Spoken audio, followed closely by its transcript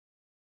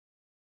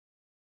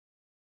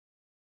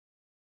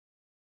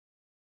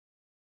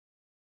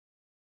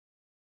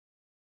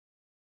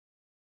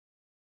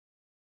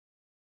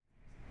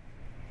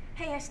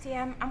Hey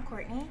STM, I'm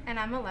Courtney. And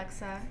I'm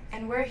Alexa.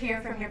 And we're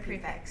here from your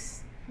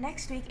prefects.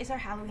 Next week is our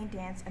Halloween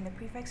dance, and the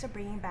prefects are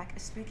bringing back a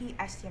spooky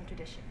STM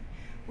tradition.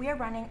 We are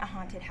running a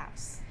haunted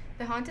house.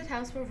 The haunted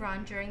house will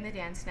run during the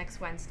dance next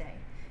Wednesday.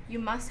 You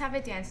must have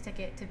a dance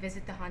ticket to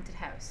visit the haunted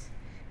house.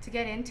 To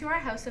get into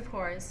our House of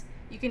Horrors,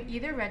 you can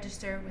either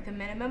register with a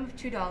minimum of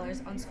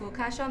 $2 on School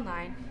Cash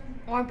Online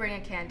or bring a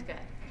canned good.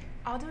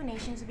 All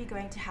donations will be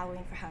going to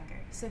Halloween for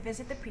Hunger, so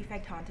visit the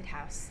Prefect Haunted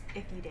House,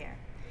 if you dare.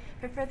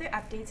 For further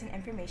updates and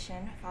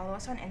information, follow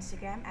us on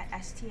Instagram at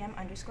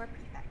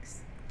STM_prefects.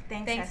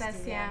 Thanks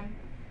STM.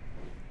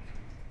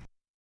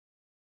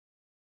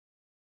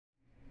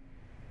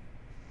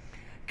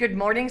 Good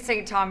morning,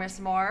 St. Thomas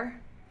More.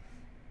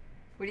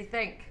 What do you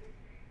think?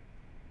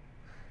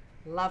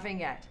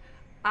 Loving it.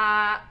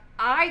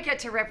 I get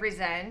to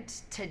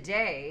represent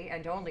today,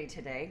 and only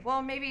today,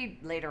 well, maybe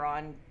later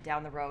on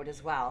down the road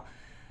as well,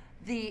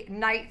 the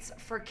Knights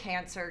for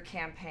Cancer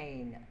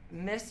campaign.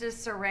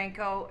 Mrs.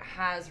 Sarenko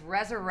has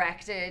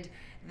resurrected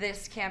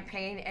this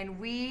campaign, and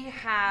we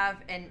have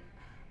an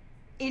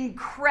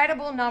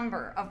incredible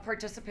number of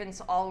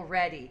participants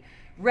already,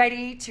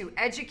 ready to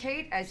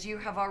educate, as you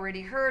have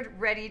already heard,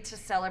 ready to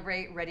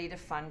celebrate, ready to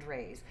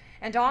fundraise.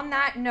 And on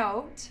that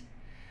note,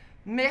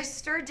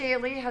 Mr.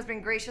 Daly has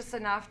been gracious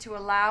enough to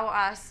allow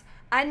us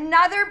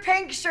another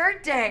pink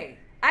shirt day.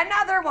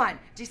 Another one.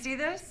 Do you see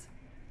this?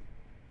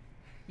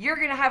 You're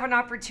going to have an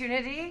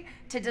opportunity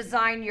to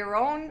design your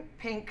own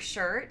pink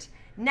shirt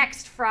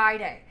next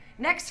Friday.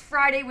 Next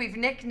Friday, we've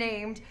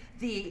nicknamed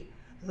the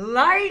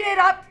Light It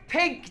Up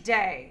Pink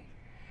Day.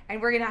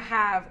 And we're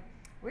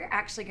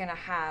actually going to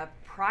have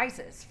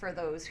prizes for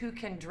those who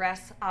can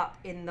dress up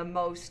in the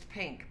most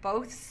pink,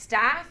 both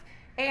staff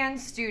and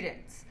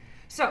students.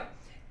 So,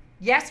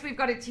 yes, we've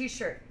got a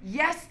t-shirt.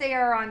 Yes, they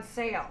are on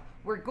sale.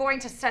 We're going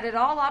to set it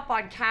all up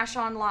on Cash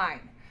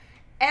Online.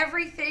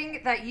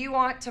 Everything that you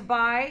want to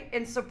buy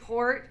in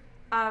support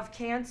of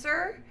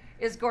cancer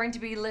is going to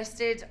be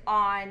listed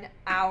on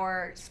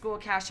our School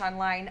Cash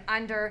Online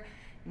under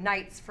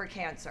Knights for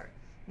Cancer.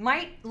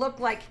 Might look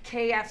like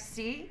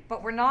KFC,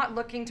 but we're not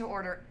looking to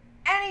order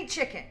any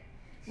chicken.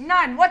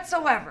 None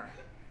whatsoever.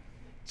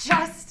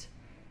 Just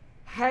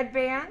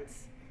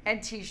headbands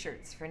and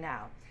t-shirts for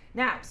now.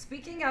 Now,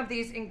 speaking of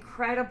these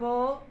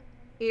incredible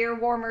ear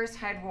warmers,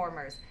 head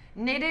warmers,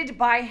 knitted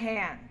by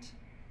hand.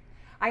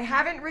 I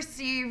haven't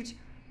received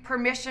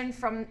permission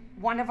from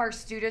one of our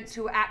students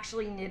who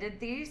actually knitted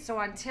these, so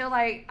until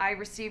I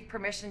receive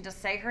permission to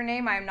say her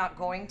name, I'm not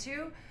going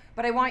to.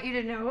 But I want you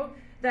to know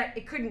that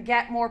it couldn't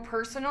get more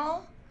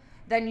personal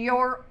than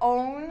your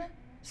own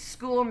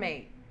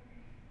schoolmate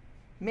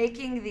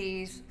making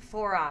these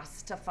for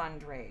us to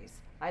fundraise.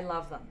 I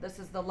love them. This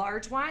is the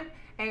large one,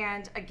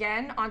 and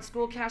again, on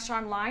School Cash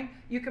Online,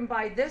 you can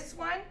buy this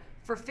one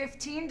for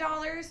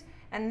 $15,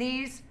 and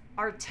these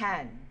are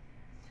 $10.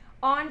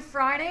 On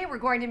Friday, we're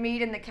going to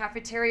meet in the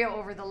cafeteria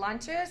over the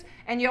lunches,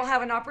 and you'll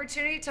have an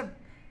opportunity to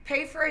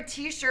pay for a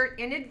t-shirt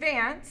in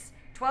advance,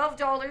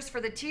 $12 for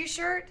the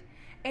t-shirt,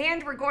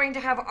 and we're going to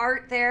have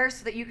art there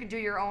so that you can do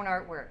your own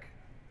artwork.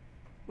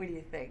 What do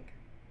you think?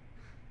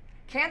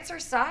 Cancer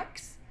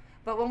sucks,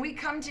 but when we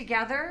come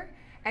together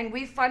and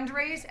we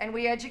fundraise and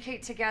we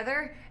educate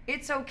together,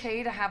 it's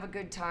okay to have a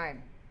good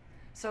time.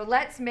 So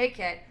let's make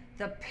it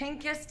the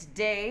pinkest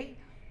day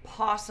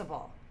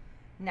possible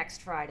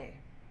next Friday.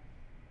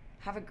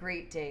 Have a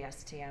great day,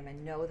 STM,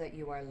 and know that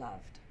you are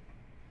loved.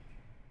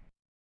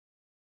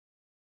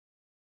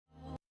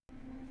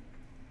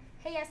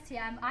 Hey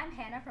STM, I'm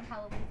Hannah from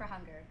Halloween for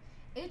Hunger.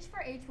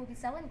 H4H will be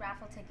selling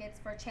raffle tickets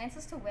for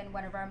chances to win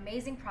one of our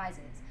amazing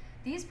prizes.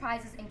 These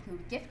prizes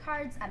include gift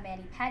cards, a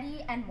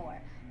mani-pedi, and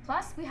more.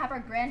 Plus, we have our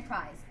grand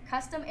prize,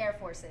 custom Air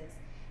Forces.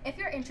 If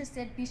you're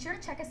interested, be sure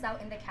to check us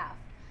out in the CAF.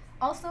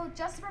 Also,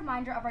 just a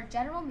reminder of our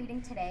general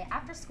meeting today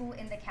after school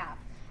in the CAF.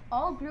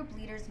 All group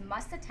leaders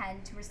must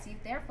attend to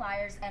receive their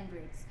flyers en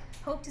route.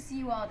 Hope to see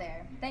you all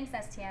there. Thanks,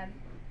 STM.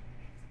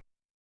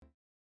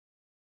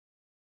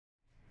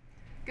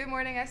 Good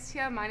morning,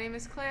 STM. My name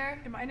is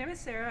Claire. And my name is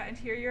Sarah, and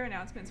here are your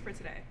announcements for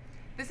today.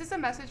 This is a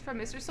message from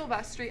Mr.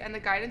 Silvestri and the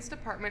Guidance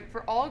Department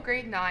for all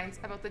grade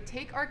 9s about the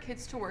Take Our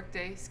Kids to Work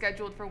Day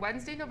scheduled for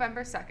Wednesday,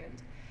 November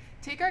 2nd.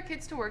 Take Our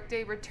Kids to Work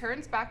Day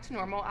returns back to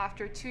normal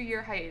after a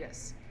 2-year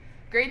hiatus.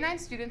 Grade 9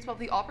 students will have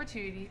the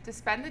opportunity to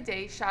spend the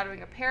day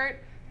shadowing a parent,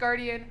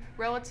 guardian,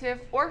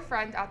 relative, or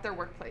friend at their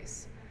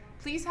workplace.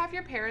 Please have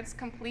your parents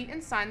complete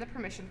and sign the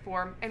permission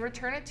form and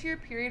return it to your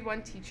Period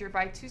 1 teacher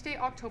by Tuesday,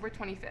 October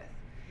 25th.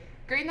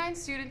 Grade 9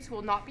 students who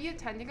will not be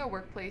attending a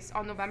workplace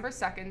on November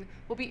 2nd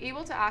will be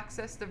able to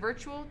access the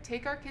virtual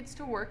Take Our Kids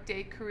to Work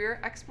Day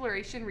career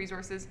exploration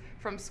resources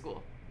from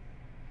school.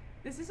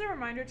 This is a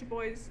reminder to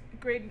boys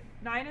grade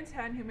 9 and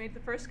 10 who made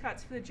the first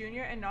cuts for the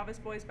junior and novice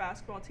boys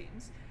basketball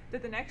teams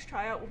that the next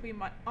tryout will be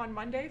on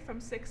Monday from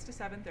 6 to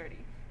 7:30.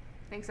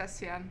 Thanks,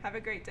 STM. Have a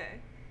great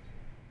day.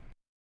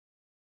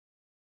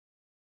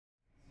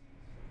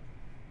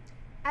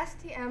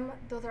 STM,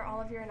 those are all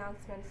of your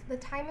announcements. The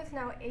time is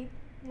now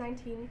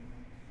 8:19.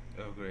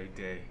 Oh, great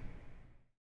day.